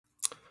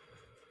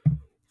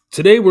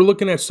Today we're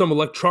looking at some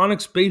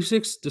electronics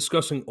basics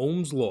discussing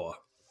Ohm's law.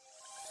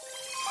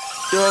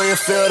 Do you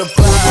feel the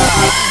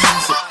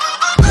vibes?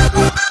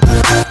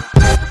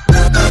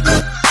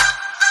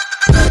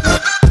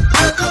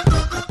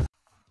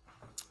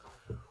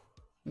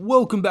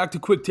 Welcome back to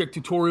Quick Tech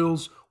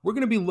Tutorials. We're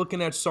going to be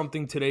looking at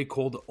something today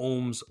called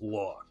Ohm's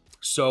law.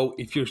 So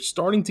if you're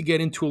starting to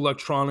get into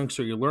electronics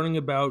or you're learning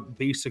about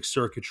basic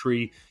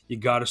circuitry, you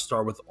got to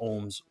start with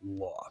Ohm's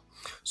law.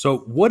 So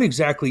what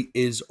exactly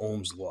is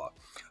Ohm's law?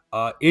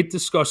 It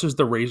discusses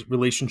the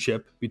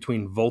relationship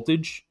between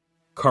voltage,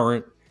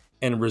 current,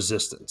 and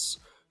resistance.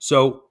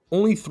 So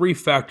only three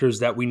factors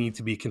that we need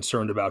to be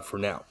concerned about for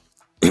now.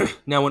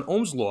 Now in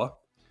Ohm's law,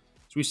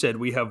 as we said,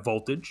 we have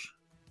voltage.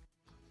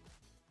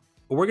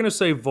 But we're going to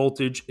say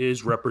voltage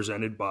is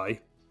represented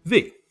by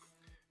V.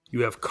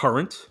 You have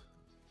current,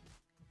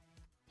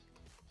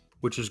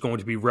 which is going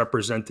to be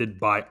represented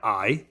by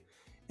I.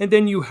 And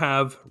then you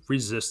have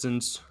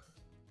resistance,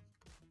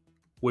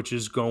 which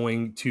is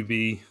going to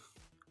be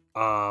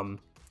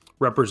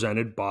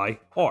represented by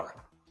R.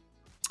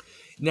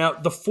 Now,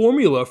 the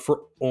formula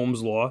for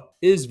Ohm's law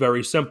is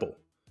very simple.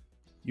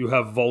 You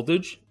have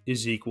voltage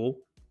is equal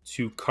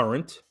to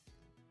current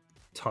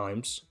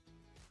times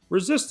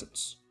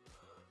resistance.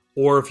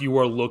 Or if you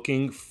are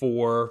looking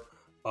for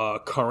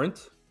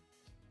current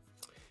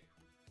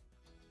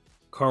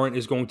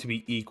is going to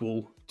be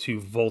equal to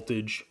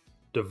voltage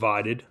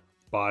divided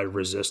by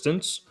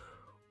resistance.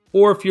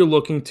 Or if you're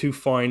looking to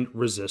find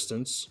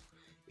resistance,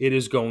 it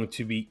is going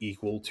to be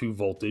equal to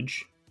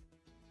voltage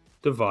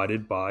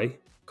divided by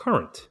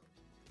current.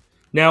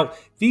 Now,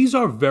 these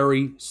are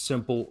very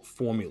simple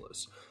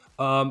formulas.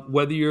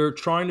 Whether you're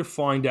trying to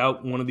find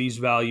out one of these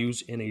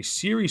values in a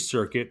series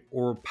circuit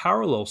or a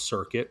parallel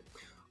circuit,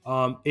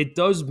 it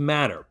does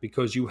matter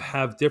because you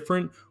have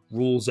different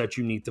rules that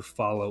you need to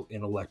follow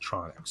in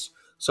electronics.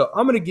 So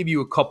I'm going to give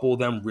you a couple of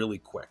them really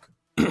quick.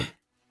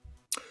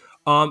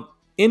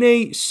 In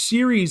a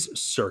series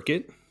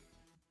circuit,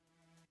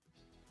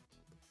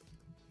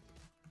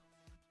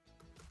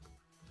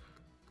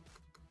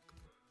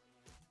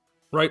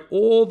 right,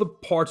 all the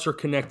parts are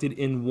connected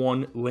in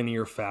one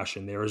linear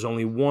fashion. There is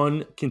only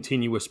one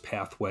continuous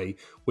pathway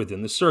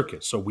within the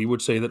circuit. So we would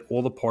say that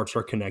all the parts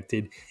are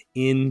connected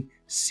in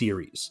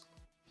series.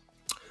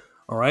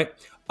 All right.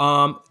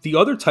 The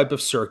other type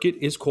of circuit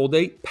is called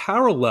a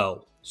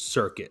parallel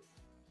circuit.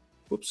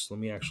 Whoops, let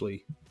me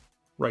actually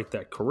write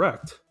that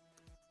correct.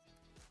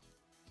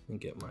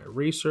 And get my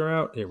eraser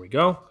out. There we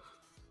go.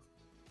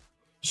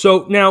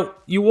 So now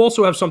you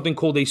also have something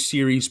called a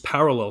series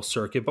parallel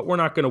circuit, but we're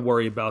not going to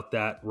worry about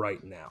that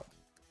right now.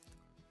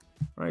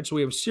 All right, so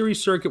we have a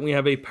series circuit and we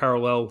have a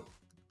parallel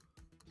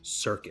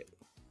circuit.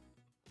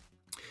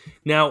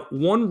 Now,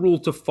 one rule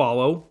to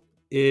follow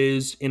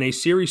is in a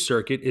series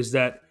circuit is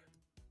that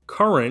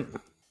current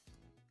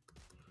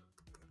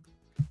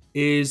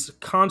is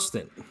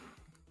constant,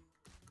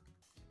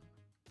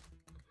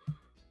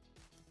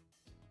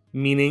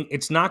 meaning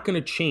it's not going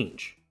to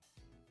change,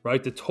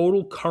 right? The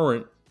total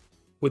current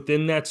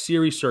within that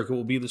series circuit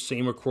will be the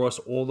same across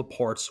all the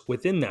parts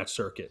within that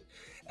circuit,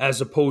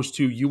 as opposed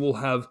to you will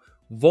have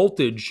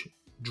voltage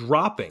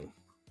dropping.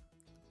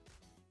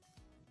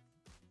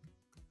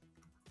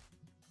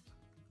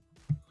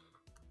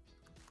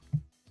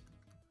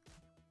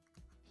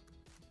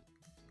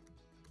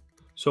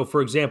 So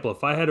for example,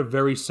 if I had a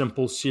very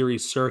simple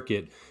series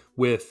circuit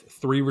with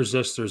three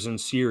resistors in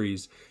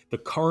series, the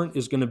current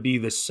is going to be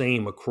the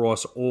same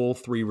across all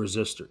three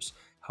resistors.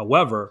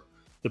 However,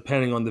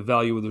 depending on the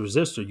value of the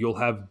resistor, you'll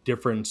have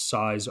different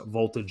size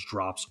voltage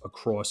drops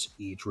across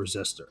each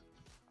resistor.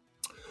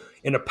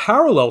 In a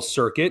parallel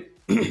circuit,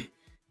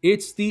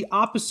 it's the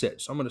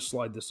opposite. So I'm going to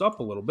slide this up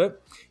a little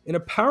bit. In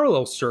a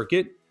parallel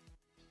circuit,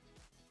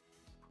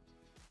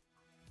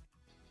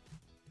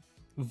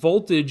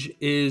 voltage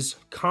is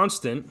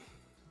constant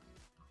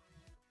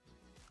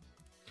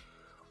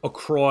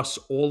across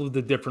all of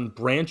the different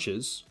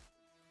branches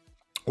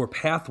or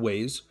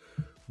pathways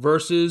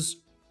versus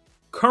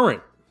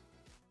current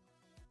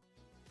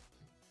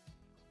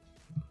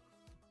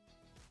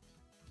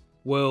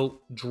will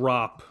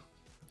drop,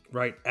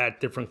 right, at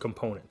different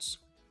components.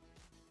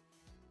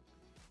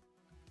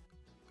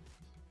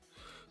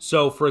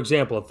 So, for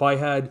example, if I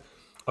had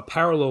a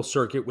parallel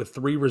circuit with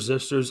three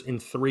resistors in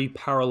three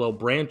parallel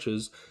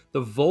branches,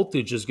 the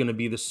voltage is going to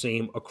be the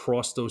same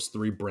across those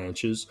three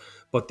branches,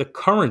 but the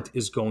current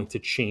is going to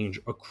change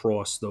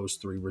across those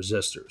three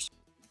resistors.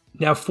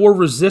 Now, for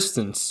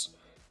resistance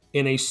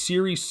in a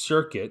series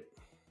circuit,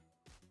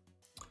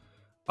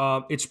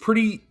 it's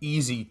pretty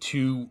easy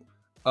to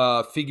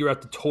figure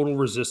out the total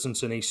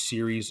resistance in a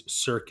series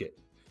circuit.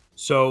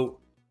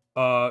 So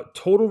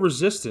total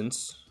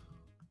resistance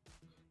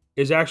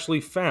is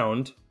actually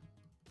found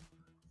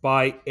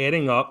by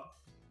adding up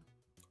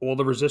all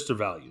the resistor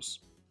values.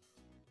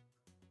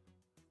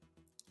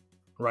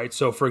 Right?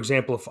 So for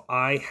example, if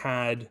I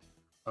had,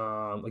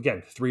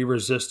 again, three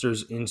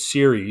resistors in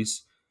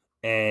series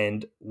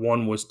and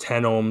one was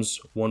 10 ohms,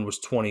 one was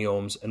 20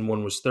 ohms, and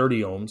one was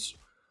 30 ohms,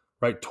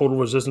 right? Total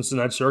resistance in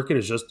that circuit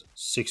is just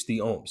 60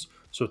 ohms.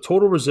 So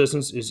total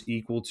resistance is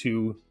equal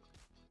to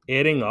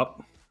adding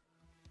up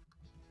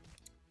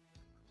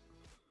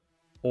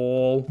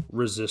all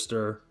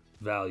resistor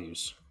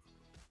values.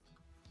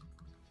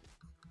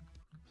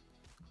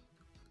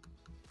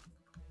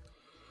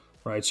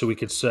 Right, so we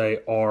could say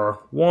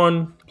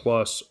R1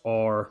 plus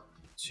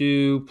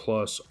R2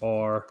 plus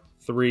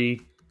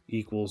R3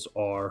 equals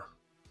R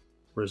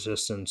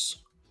resistance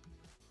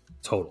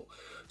total.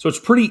 So it's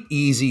pretty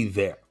easy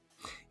there.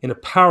 In a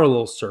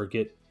parallel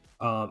circuit,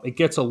 it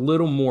gets a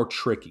little more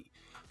tricky.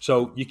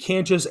 So you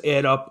can't just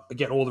add up,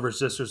 get all the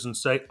resistors and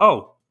say,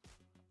 oh,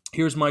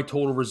 here's my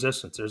total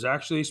resistance. There's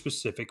actually a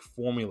specific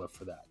formula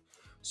for that.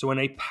 So in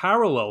a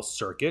parallel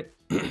circuit,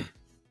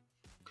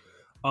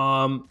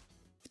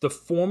 the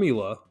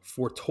formula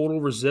for total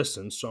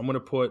resistance, so I'm going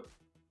to put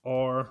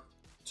R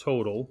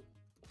total,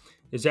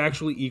 is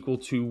actually equal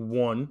to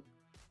 1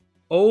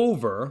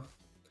 over,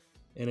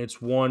 and it's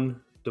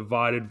 1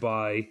 divided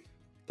by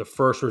the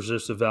first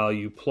resistor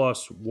value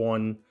plus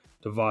 1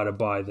 divided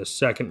by the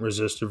second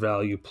resistor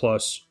value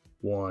plus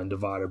 1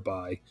 divided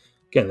by,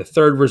 again, the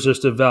third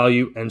resistor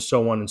value, and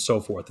so on and so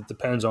forth. It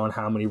depends on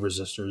how many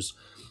resistors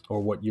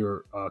or what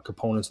your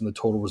components in the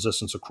total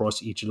resistance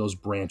across each of those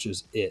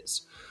branches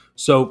is.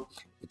 So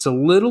it's a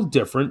little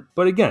different,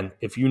 but again,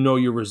 if you know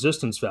your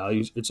resistance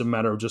values, it's a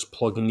matter of just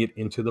plugging it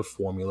into the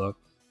formula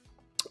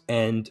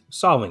and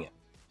solving it.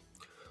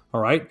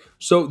 All right,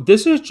 so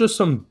this is just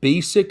some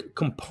basic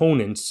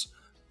components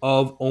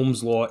of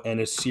Ohm's law and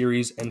a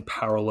series and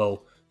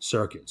parallel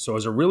circuit. So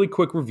as a really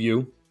quick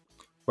review,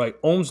 right,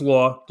 Ohm's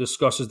law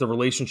discusses the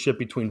relationship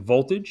between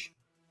voltage,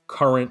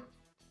 current,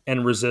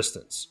 and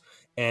resistance.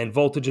 And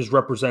voltage is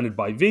represented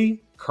by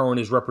V,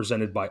 current is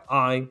represented by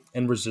I,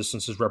 and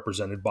resistance is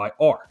represented by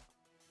R.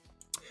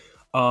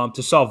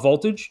 To solve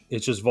voltage,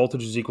 it's just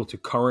voltage is equal to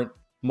current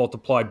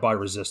multiplied by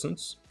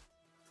resistance.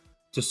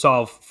 To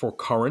solve for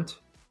current,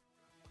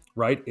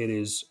 right, it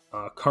is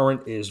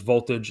current is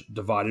voltage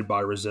divided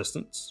by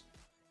resistance.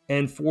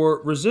 And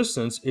for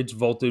resistance, it's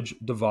voltage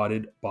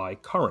divided by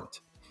current.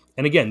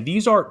 And again,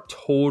 these are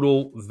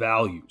total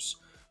values.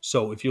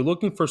 So if you're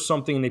looking for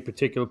something in a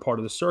particular part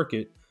of the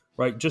circuit,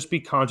 right, just be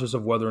conscious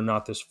of whether or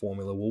not this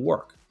formula will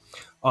work.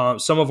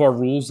 Some of our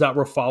rules that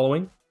we're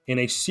following: in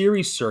a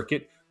series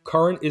circuit,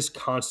 current is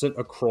constant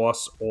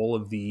across all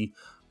of the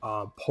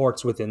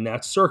parts within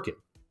that circuit.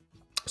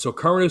 So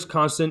current is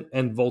constant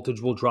and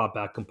voltage will drop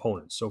at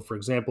components. So for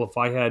example, if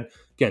I had,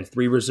 again,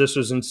 3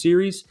 resistors in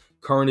series,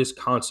 current is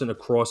constant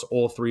across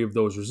all 3 of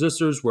those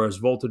resistors, whereas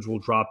voltage will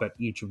drop at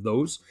each of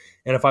those.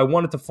 And if I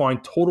wanted to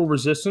find total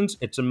resistance,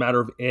 it's a matter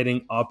of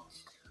adding up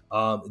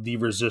the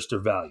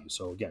resistor value.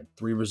 So again,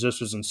 3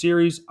 resistors in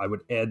series, I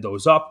would add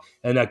those up,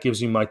 and that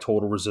gives me my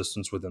total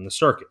resistance within the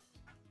circuit.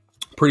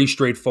 Pretty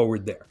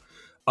straightforward there.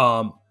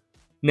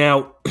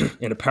 Now,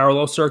 in a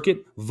parallel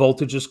circuit,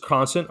 voltage is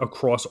constant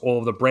across all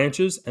of the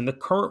branches, and the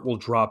current will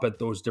drop at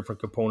those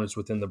different components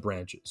within the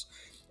branches.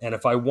 And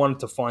if I wanted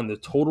to find the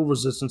total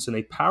resistance in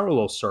a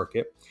parallel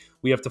circuit,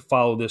 we have to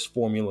follow this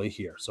formula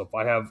here. So if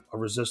I have a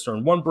resistor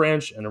in one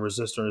branch and a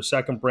resistor in a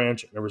second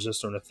branch and a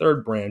resistor in a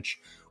third branch,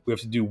 we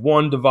have to do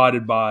 1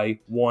 divided by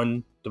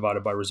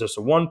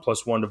resistor 1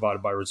 plus 1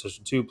 divided by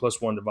resistor 2 plus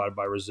 1 divided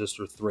by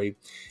resistor 3.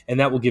 And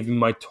that will give me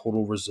my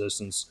total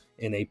resistance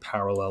in a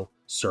parallel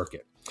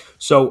circuit.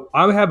 So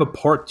I have a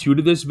part 2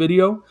 to this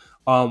video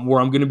where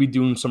I'm going to be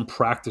doing some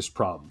practice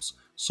problems.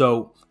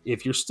 So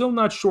if you're still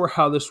not sure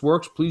how this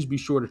works, please be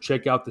sure to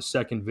check out the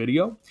second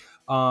video.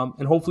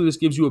 And hopefully this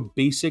gives you a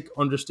basic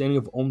understanding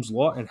of Ohm's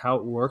law and how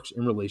it works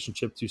in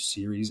relationship to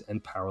series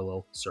and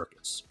parallel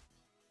circuits.